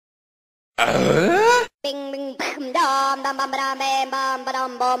What's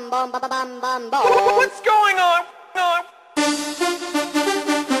going on?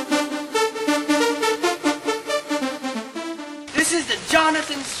 This is the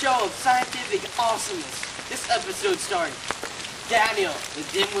Jonathan Show of Scientific Awesomeness. This episode starring Daniel, the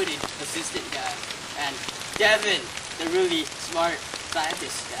dim-witted assistant guy, and Devin, the really smart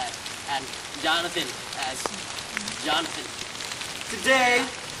scientist guy, and Jonathan as Jonathan. Today,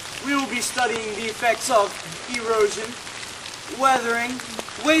 we will be studying the effects of erosion, weathering,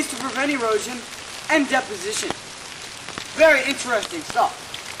 ways to prevent erosion, and deposition. Very interesting stuff.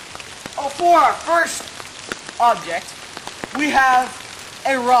 For our first object, we have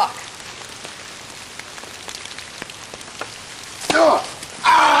a rock.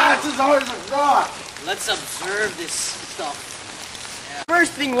 It's as hard as a rock. Let's observe this stuff.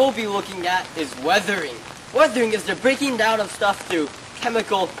 First thing we'll be looking at is weathering. Weathering is the breaking down of stuff through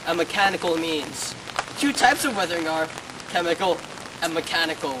chemical and mechanical means. Two types of weathering are chemical and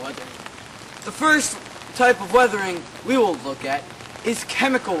mechanical weathering. The first type of weathering we will look at is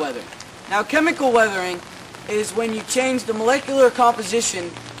chemical weathering. Now, chemical weathering is when you change the molecular composition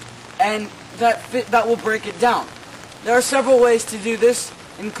and that will break it down. There are several ways to do this,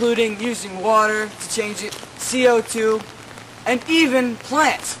 including using water to change it, CO2, and even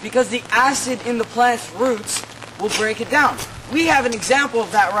plants, because the acid in the plant's roots will break it down. We have an example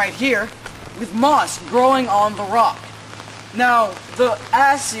of that right here with moss growing on the rock. Now, the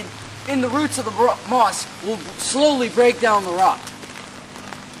acid in the roots of the moss will slowly break down the rock.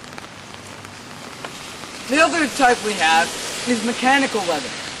 The other type we have is mechanical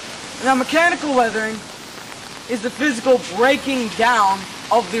weathering. Now, mechanical weathering is the physical breaking down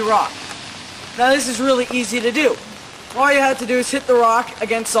of the rock. Now, this is really easy to do. All you have to do is hit the rock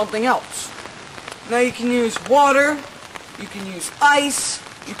against something else. Now, you can use water, you can use ice,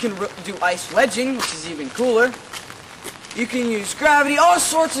 you can do ice wedging, which is even cooler. You can use gravity, all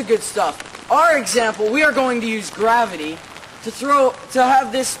sorts of good stuff. Our example, we are going to use gravity to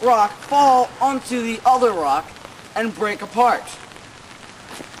have this rock fall onto the other rock and break apart.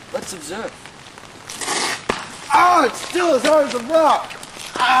 Let's observe. It's still as hard as a rock.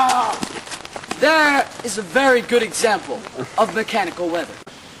 There is a very good example of mechanical weather.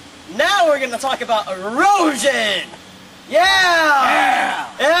 Now we're going to talk about erosion! Yeah!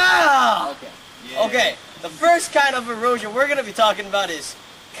 Okay. Yeah. Okay, the first kind of erosion we're going to be talking about is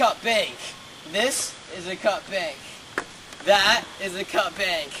cut bank. This is a cut bank. That is a cut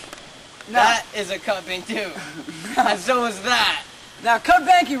bank. No. That is a cut bank too. And so is that. Now, cut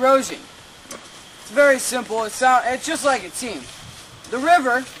bank erosion. It's very simple. It's just like it seems. The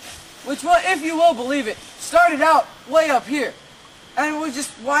river, which, if you will believe it, started out way up here, and it was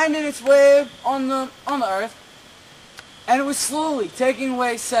just winding its way on the earth, and it was slowly taking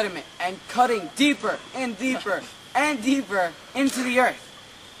away sediment and cutting deeper and deeper and deeper into the earth.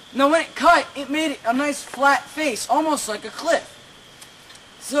 Now, when it cut, it made a nice flat face, almost like a cliff.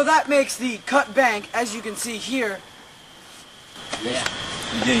 So that makes the cut bank, as you can see here. Yeah.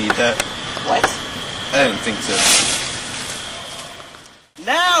 You didn't eat that? What? I didn't think so.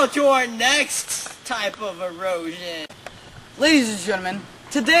 Now to our next type of erosion. Ladies and gentlemen,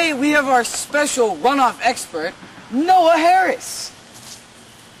 today we have our special runoff expert, Noah Harris.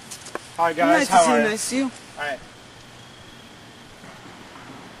 Hi guys, Nice how are you? to see you. Alright.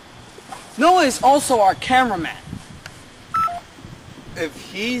 Noah is also our cameraman. If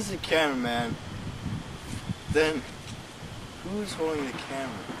he's a cameraman, then who's holding the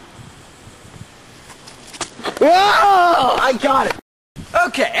camera? Whoa! I got it!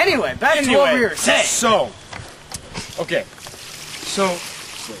 Okay, anyway, back to what we were saying. So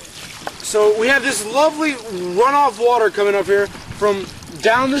we have this lovely runoff water coming up here from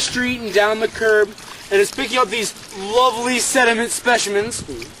down the street and down the curb, and it's picking up these lovely sediment specimens,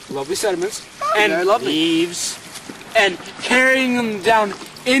 lovely sediments, and very lovely. leaves, and carrying them down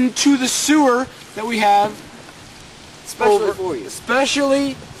into the sewer that we have, Especially for you.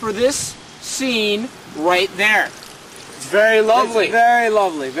 especially for this scene right there. It's very lovely. It's very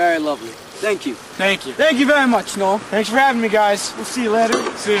lovely, very lovely. Thank you. Thank you. Thank you very much, Noah. Thanks for having me, guys. We'll see you later.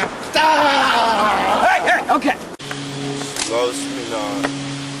 See ya. Hey, okay. Loves me not.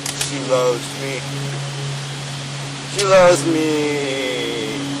 She loves me. She loves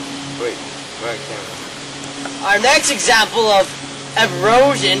me. Wait, my camera. Our next example of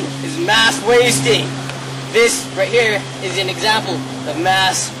erosion is mass wasting. This right here is an example of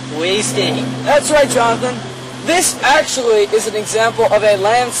mass wasting. That's right, Jonathan. This actually is an example of a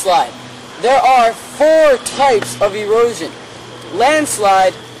landslide. There are 4 types of erosion: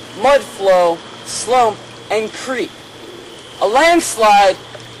 landslide, mud flow, slump, and creep. A landslide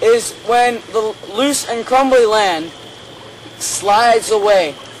is when the loose and crumbly land slides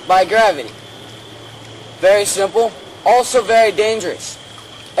away by gravity. Very simple, also very dangerous.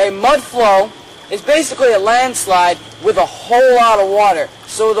 A mud flow is basically a landslide with a whole lot of water,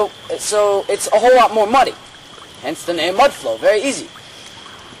 so it's a whole lot more muddy. Hence the name mud flow, very easy.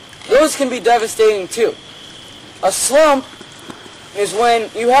 Those can be devastating too. A slump is when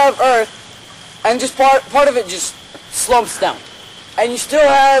you have earth and just part of it just slumps down. And you still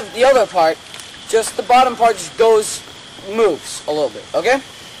have the other part, just the bottom part just moves a little bit, okay?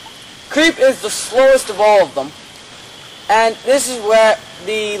 Creep is the slowest of all of them. And this is where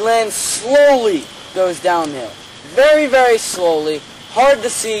the land slowly goes downhill. Very, very slowly. Hard to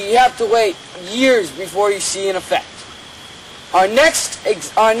see. You have to wait years before you see an effect. Our next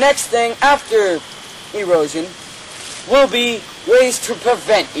thing after erosion will be ways to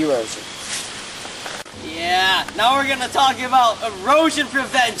prevent erosion. Yeah, now we're gonna talk about erosion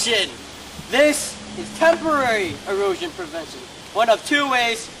prevention. This is temporary erosion prevention. One of two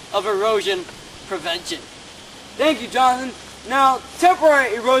ways of erosion prevention. Thank you, Jonathan. Now,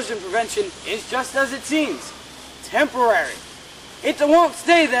 temporary erosion prevention is just as it seems. Temporary. It won't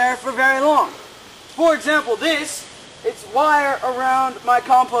stay there for very long. For example, it's wire around my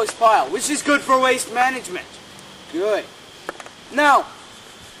compost pile, which is good for waste management. Good. Now,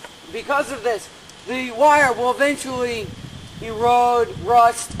 because of this, the wire will eventually erode,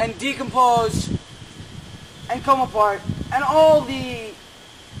 rust, and decompose and come apart, and all the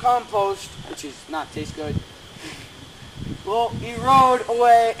compost, which is not taste good, will erode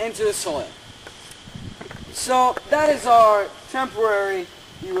away into the soil. So that is our temporary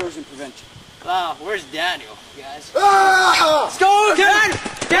erosion prevention. Wow, where's Daniel, guys? Ah! Let's go, Daniel!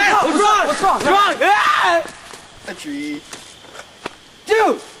 What's wrong? What's wrong? What's wrong? Ah! A tree.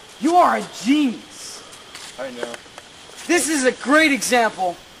 Dude, you are a genius. I know. This is a great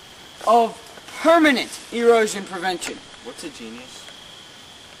example of permanent erosion prevention. What's a genius?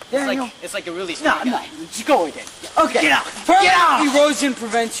 Daniel, It's like a really smart no, guy. just go with it. Okay, Get out! permanent Get out! erosion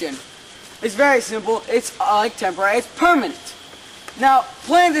prevention is very simple. It's like temporary. It's permanent. Now,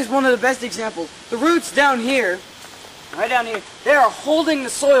 plant is one of the best examples. The roots down here, right down here, they are holding the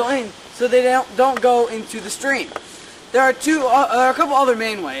soil in so they don't go into the stream. There are a couple other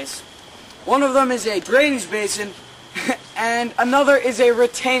main ways. One of them is a drainage basin, and another is a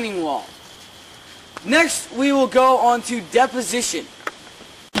retaining wall. Next, we will go on to deposition.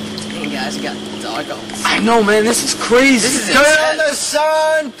 Hey guys, I got doggos. I know, man, this is crazy. This is Turn on intense. the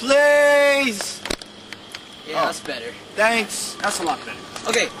sun, please! Yeah, that's better. Thanks. That's a lot better.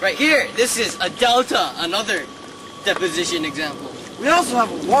 Okay, right here, this is a delta, another deposition example. We also have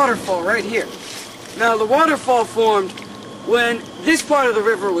a waterfall right here. Now, the waterfall formed when this part of the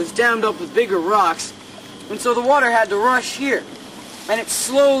river was dammed up with bigger rocks, and so the water had to rush here. And it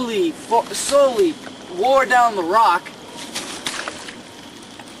slowly wore down the rock,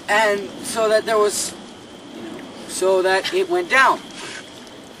 and so that there was, so that it went down.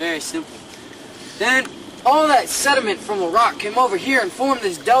 Very simple. Then all that sediment from the rock came over here and formed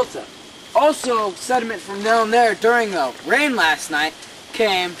this delta. Also, sediment from down there during the rain last night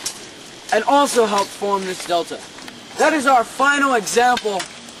came and also helped form this delta. That is our final example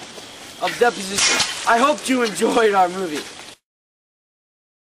of deposition. I hope you enjoyed our movie.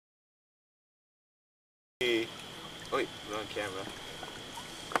 Wait, we're on camera.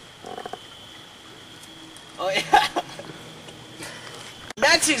 Oh yeah.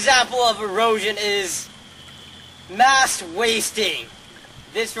 Next example of erosion is mass wasting.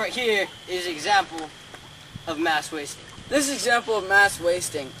 This right here is an example of mass wasting. This example of mass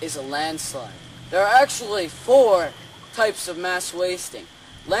wasting is a landslide. There are actually 4 types of mass wasting.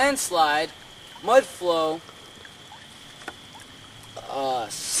 Landslide, mud flow,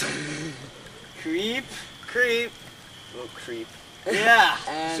 Creep. Little creep. Yeah.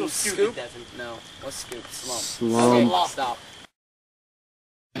 and So scoop. stupid, Devin. No, what's scoop? Slump. Slump. Okay, stop.